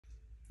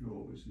You're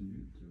always on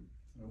YouTube.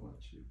 I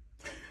watch you.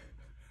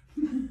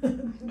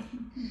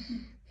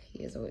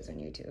 He is always on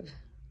YouTube.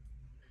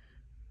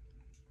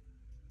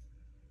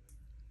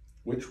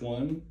 Which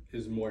one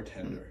is more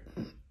tender?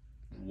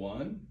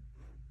 1,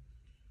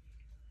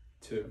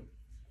 2.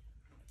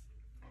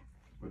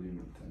 What do you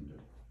mean tender?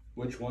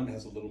 Which one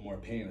has a little more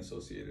pain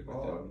associated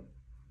with it?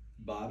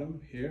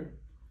 Bottom here?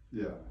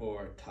 Yeah.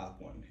 Or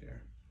top one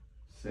here?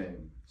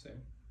 Same.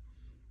 Same.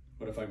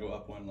 What if I go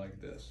up one like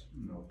this?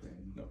 No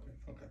pain. No pain,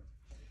 okay.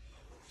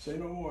 Say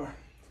no more.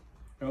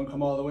 Don't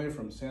come all the way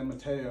from San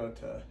Mateo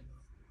to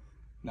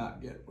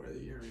not get where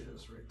the ear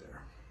is right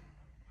there.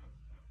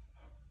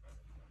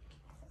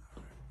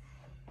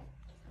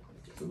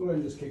 So go ahead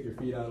and just kick your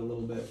feet out a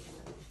little bit.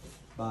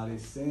 Body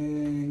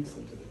sinks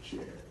into the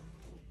chair.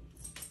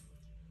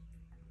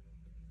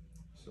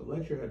 So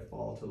let your head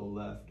fall to the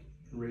left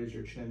and raise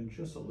your chin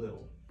just a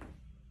little.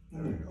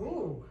 There we go.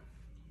 Ooh.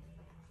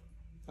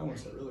 That one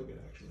set really good,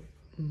 actually.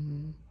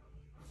 Mm-hmm.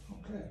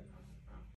 Okay.